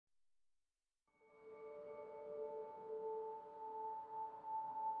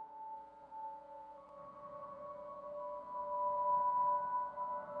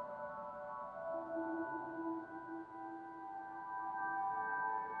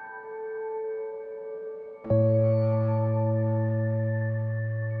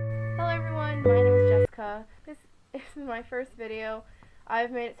America. This is my first video.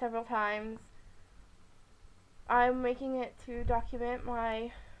 I've made it several times. I'm making it to document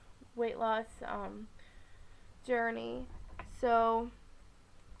my weight loss journey. So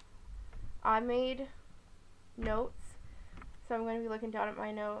I made notes, so I'm going to be looking down at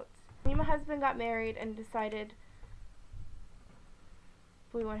my notes. Me and my husband got married and decided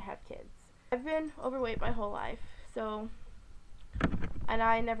we want to have kids. I've been overweight my whole life, and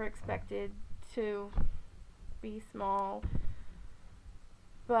I never expected to be small,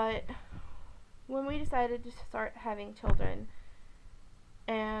 but when we decided to start having children,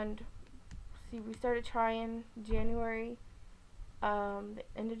 and we started trying January, the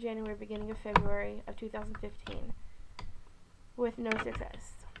end of January, beginning of February of 2015, with no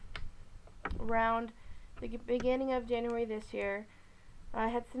success. Around the beginning of January this year, I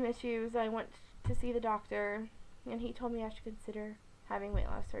had some issues. I went to see the doctor, and he told me I should consider having weight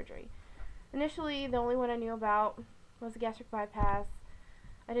loss surgery. Initially, the only one I knew about was a gastric bypass.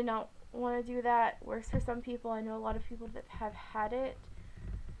 I did not want to do that. It works for some people. I know a lot of people that have had it.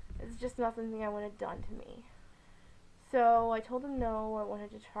 It's just not something I wanted done to me. So I told him no, I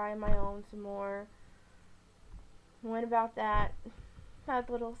wanted to try my own some more. Went about that, had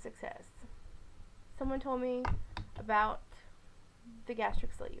little success. Someone told me about the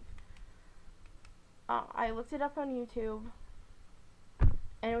gastric sleeve. I looked it up on YouTube,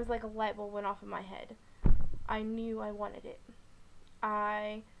 and it was like a light bulb went off in my head. I knew I wanted it.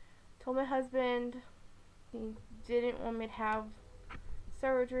 I told my husband. He didn't want me to have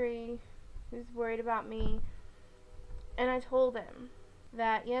surgery. He was worried about me. And I told him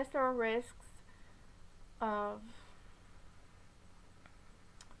that yes, there are risks of,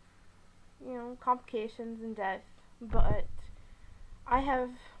 complications and death, but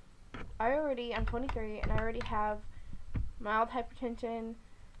I'm 23, and I already have mild hypertension,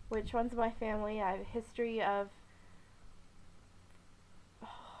 which runs in my family. I have a history of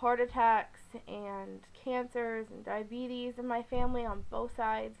heart attacks and cancers and diabetes in my family on both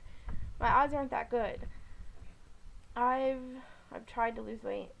sides. My odds aren't that good. I've tried to lose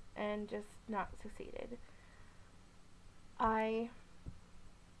weight and just not succeeded.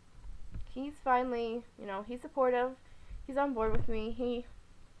 He's finally, he's supportive. He's on board with me.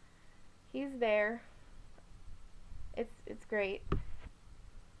 He's there. It's great.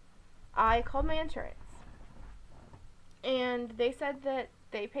 I called my insurance, and they said that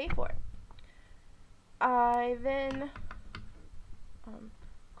they pay for it. I then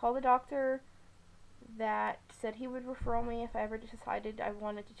called the doctor that said he would refer me if I ever decided I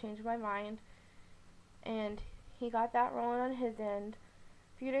wanted to change my mind, and he got that rolling on his end.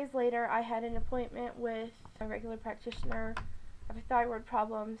 A few days later, I had an appointment with a regular practitioner. I have a thyroid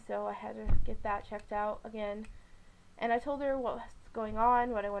problem, so I had to get that checked out again. And I told her what was going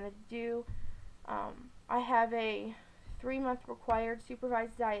on, what I wanted to do. I have a 3-month required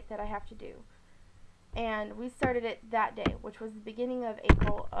supervised diet that I have to do. And we started it that day, which was the beginning of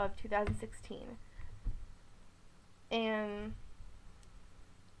April of 2016. And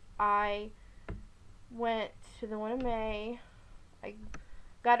I went to the one in May. I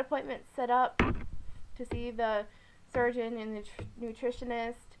got appointments set up to see the surgeon and the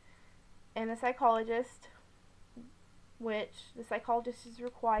nutritionist and the psychologist, which the psychologist is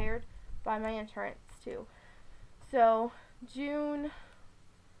required by my insurance too. So June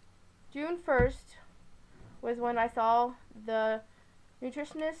 1st was when I saw the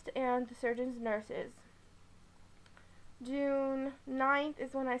nutritionist and the surgeon's nurses. June 9th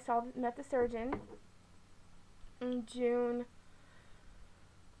is when I met the surgeon. And June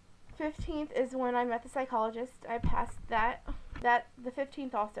 15th is when I met the psychologist. I passed that. The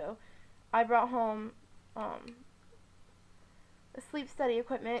 15th also, I brought home the sleep study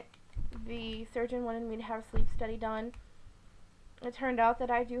equipment. The surgeon wanted me to have a sleep study done. It turned out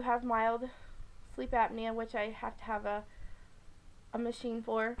that I do have mild sleep apnea, which I have to have a machine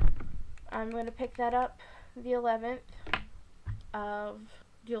for. I'm going to pick that up the 11th of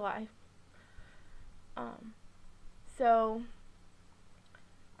July. So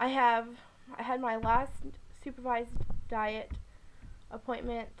I had my last supervised diet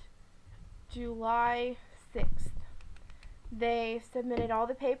appointment July 6th. They submitted all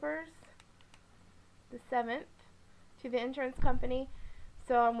the papers the 7th to the insurance company,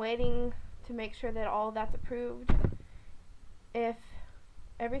 so I'm waiting to make sure that all that's approved. If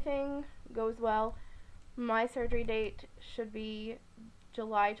everything goes well, my surgery date should be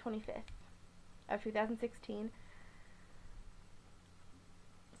July 25th of 2016.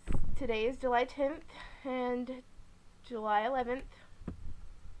 Today is July 10th, and July 11th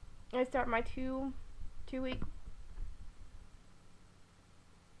I start my two-week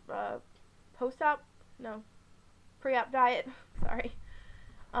post-op no, pre-op diet, sorry.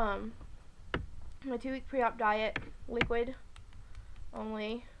 My 2-week pre-op diet, liquid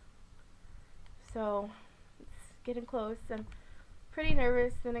only. So it's getting close. I'm pretty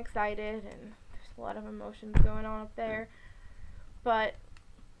nervous and excited, and there's a lot of emotions going on up there, but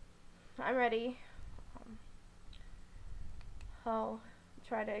I'm ready. I'll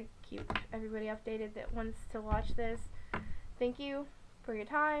try to keep everybody updated that wants to watch this. Thank you for your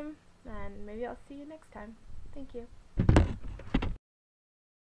time, and maybe I'll see you next time. Thank you.